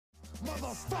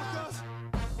Motherfuckers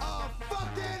are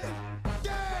fucking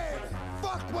dead!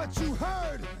 Fuck what you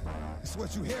heard! It's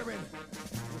what you hearing.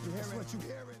 It's what you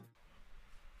hearing.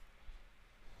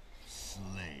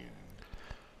 Slayer.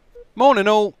 Morning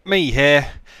all, me here.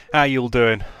 How you all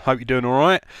doing? Hope you're doing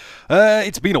alright.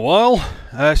 It's been a while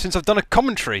since I've done a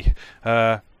commentary,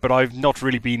 but I've not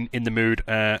really been in the mood,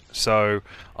 so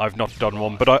I've not done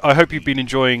one. But I hope you've been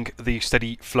enjoying the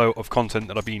steady flow of content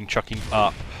that I've been chucking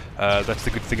up. That's the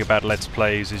good thing about Let's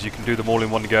Plays, is you can do them all in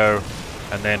one go,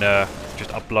 and then just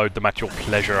upload them at your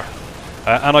pleasure.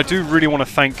 And I do really want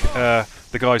to thank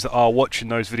the guys that are watching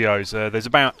those videos. There's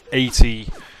about 80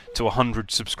 to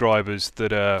 100 subscribers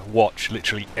that watch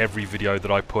literally every video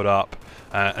that I put up,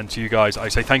 and to you guys I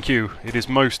say thank you. It is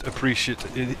most appreciative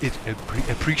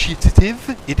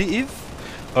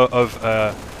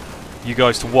of you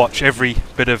guys to watch every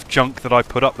bit of junk that I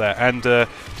put up there, and to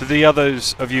the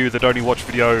others of you that only watch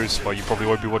videos, well, you probably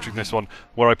won't be watching this one,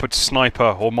 where I put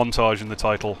sniper or montage in the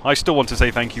title. I still want to say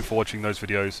thank you for watching those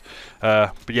videos,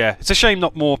 but yeah, it's a shame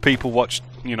not more people watch,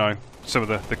 you know, some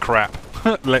of the crap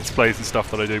Let's Plays and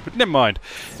stuff that I do, but never mind.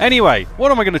 Anyway,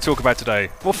 what am I going to talk about today?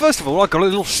 Well, first of all, I've got a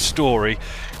little story.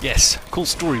 Yes, cool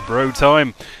story bro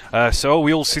time. So, are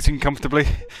we all sitting comfortably?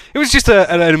 It was just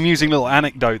an amusing little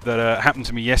anecdote that happened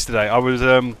to me yesterday. I was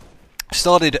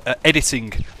started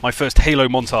editing my first Halo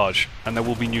montage, and there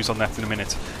will be news on that in a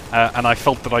minute, and I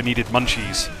felt that I needed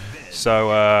munchies. So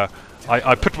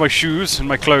I put my shoes and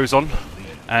my clothes on,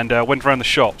 and went around the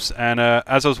shops, and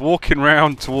as I was walking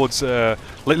around towards,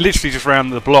 literally just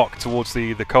round the block towards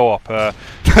the co-op,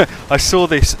 I saw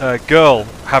this girl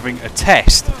having a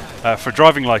test for a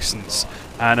driving license,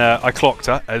 and I clocked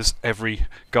her, as every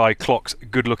guy clocks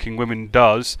good-looking women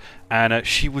does, and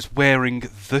she was wearing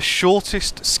the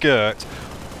shortest skirt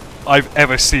I've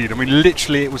ever seen. I mean,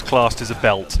 literally it was classed as a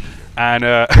belt. And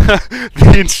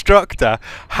the instructor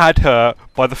had her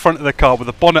by the front of the car with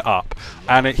the bonnet up,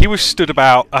 and he was stood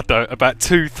about, I don't know, about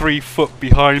 2-3 foot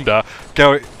behind her,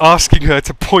 asking her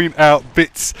to point out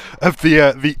bits of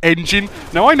the engine.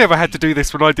 Now, I never had to do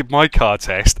this when I did my car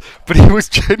test, but he was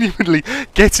genuinely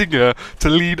getting her to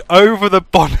lean over the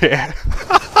bonnet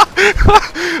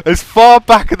as far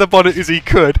back of the bonnet as he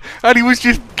could, and he was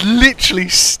just literally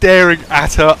staring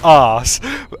at her arse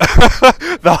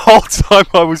the whole time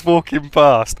I was walking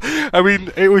past. I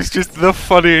mean, it was just the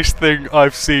funniest thing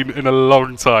I've seen in a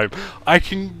long time. I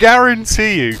can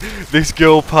guarantee you this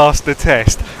girl passed the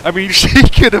test. I mean, she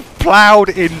could have ploughed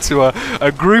into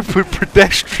a group of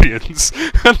pedestrians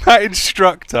and that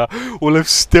instructor will have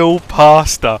still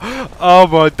passed her. Oh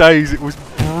my days, it was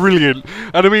brilliant.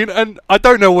 And I mean, and I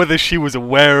don't know whether she was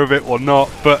aware of it or not,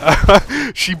 but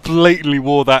she blatantly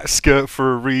wore that skirt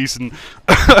for a reason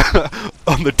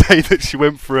on the day that she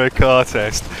went for her car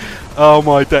test. Oh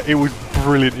my day, it was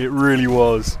brilliant, it really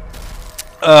was.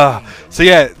 So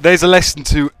yeah, there's a lesson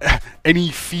to any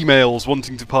females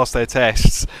wanting to pass their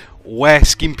tests. Wear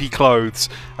skimpy clothes.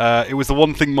 It was the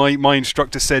one thing my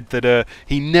instructor said, that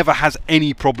he never has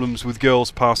any problems with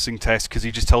girls passing tests because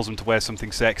he just tells them to wear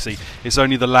something sexy. It's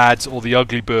only the lads or the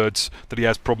ugly birds that he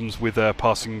has problems with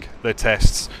passing their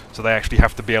tests, so they actually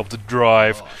have to be able to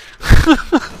drive.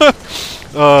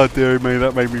 Oh dear me,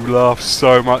 that made me laugh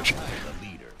so much.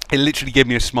 It literally gave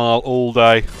me a smile all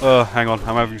day. Hang on,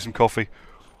 I'm having some coffee.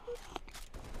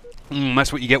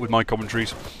 That's what you get with my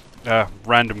commentaries.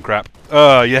 Random crap.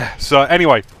 Yeah, so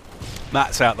anyway,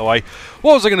 that's out the way.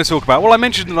 What was I going to talk about? Well, I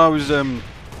mentioned that I was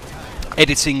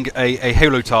editing a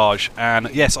Halotage, and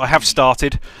yes, I have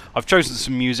started. I've chosen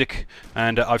some music,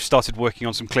 and I've started working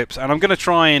on some clips, and I'm going to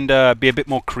try and be a bit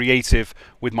more creative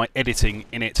with my editing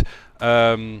in it.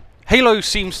 Halo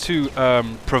seems to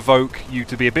provoke you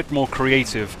to be a bit more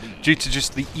creative due to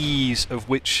just the ease of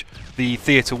which the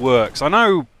theatre works. I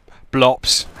know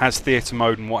Blops has theatre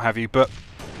mode and what have you, but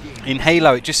in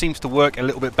Halo it just seems to work a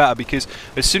little bit better, because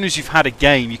as soon as you've had a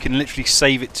game, you can literally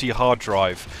save it to your hard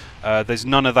drive. There's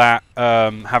none of that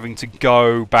having to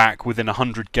go back within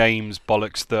 100 games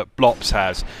bollocks that Blops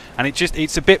has, and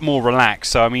it's a bit more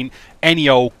relaxed. So I mean, any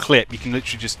old clip, you can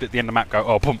literally just at the end of the map go,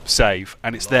 oh, boom, save,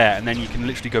 and it's there, and then you can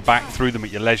literally go back through them at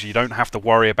your leisure. You don't have to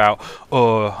worry about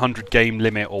 100 game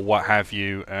limit or what have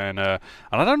you. And I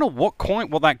don't know what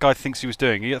that guy thinks he was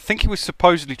doing. I think he was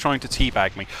supposedly trying to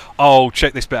teabag me. Oh,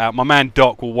 check this bit out. My man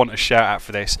Doc will want a shout out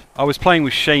for this. I was playing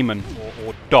with Shaman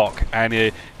or Doc,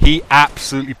 and he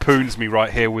absolutely poons me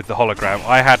right here with the hologram.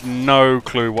 I had no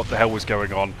clue what the hell was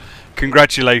going on.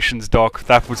 Congratulations, Doc.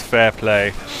 That was fair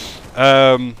play.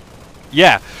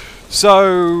 Yeah,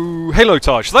 so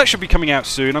Halotage, so that should be coming out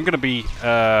soon. I'm going to be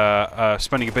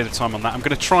spending a bit of time on that. I'm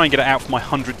going to try and get it out for my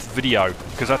 100th video,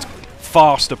 because that's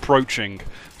fast approaching.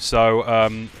 So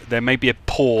there may be a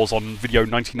pause on video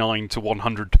 99 to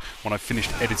 100 when I've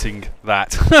finished editing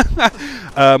that.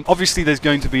 Obviously there's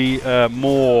going to be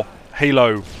more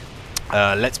Halo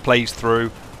Let's Plays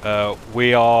through.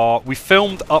 We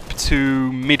filmed up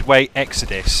to Midway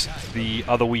Exodus the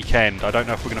other weekend. I don't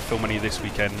know if we're going to film any this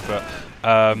weekend, but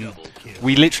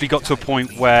we literally got to a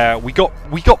point where we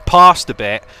got past a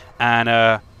bit,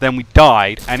 and then we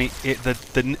died, and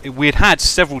we had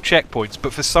several checkpoints,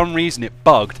 but for some reason it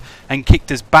bugged and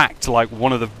kicked us back to like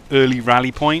one of the early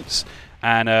rally points,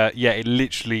 and yeah, it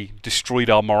literally destroyed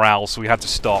our morale, so we had to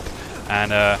stop.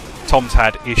 And Tom's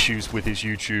had issues with his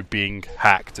YouTube being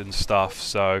hacked and stuff,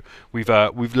 so we've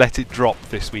let it drop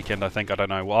this weekend, I think. I don't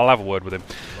know. Well, I'll have a word with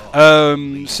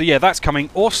him. So yeah, that's coming.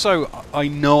 Also, I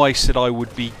know I said I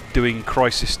would be doing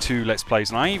Crysis 2 Let's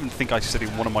Plays, and I even think I said in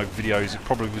one of my videos, it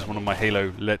probably was one of my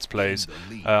Halo Let's Plays,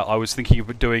 I was thinking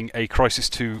of doing a Crysis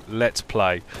 2 Let's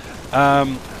Play.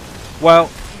 Well,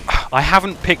 I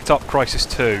haven't picked up Crysis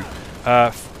 2.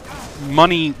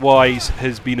 Money-wise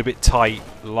has been a bit tight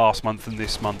last month and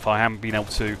this month. I haven't been able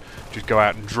to just go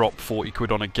out and drop 40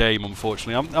 quid on a game,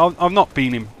 unfortunately. I've not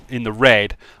been in the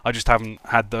red. I just haven't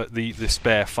had the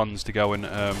spare funds to go and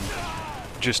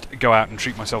just go out and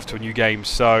treat myself to a new game.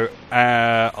 So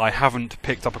I haven't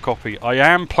picked up a copy. I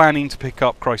am planning to pick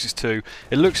up Crysis 2.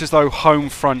 It looks as though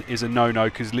Homefront is a no-no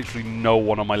because literally no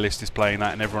one on my list is playing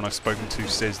that, and everyone I've spoken to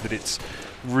says that it's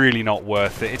really not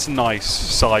worth it. It's a nice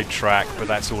side track, but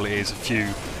that's all it is.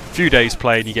 A few days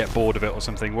play and you get bored of it or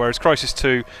something. Whereas Crysis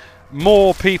 2,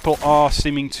 more people are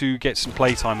seeming to get some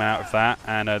playtime out of that,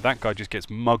 and that guy just gets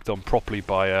mugged on properly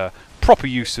by proper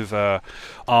use of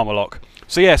armor lock.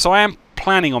 So yeah, so I am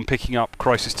planning on picking up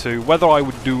Crysis 2. Whether I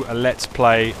would do a Let's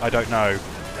Play, I don't know.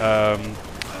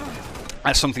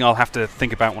 That's something I'll have to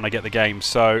think about when I get the game.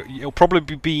 So it'll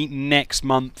probably be next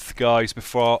month, guys,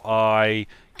 before I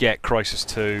get Crysis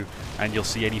 2, and you'll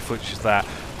see any footage of that.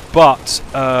 But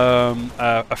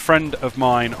a friend of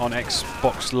mine on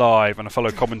Xbox Live and a fellow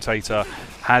commentator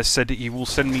has said that he will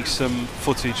send me some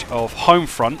footage of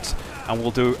Homefront, and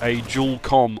we'll do a dual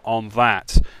com on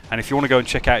that. And if you want to go and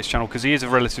check out his channel, because he is a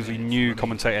relatively new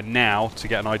commentator now, to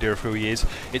get an idea of who he is,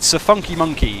 it's Sir Funky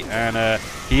Monkey, and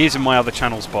he is in my other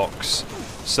channels box.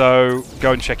 So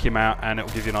go and check him out, and it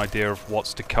will give you an idea of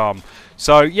what's to come.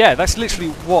 So yeah, that's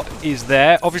literally what is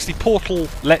there. Obviously, Portal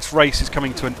Let's Race is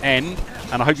coming to an end,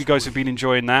 and I hope you guys have been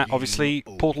enjoying that. Obviously,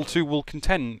 Portal 2 will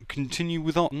continue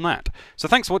with on that. So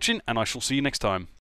thanks for watching, and I shall see you next time.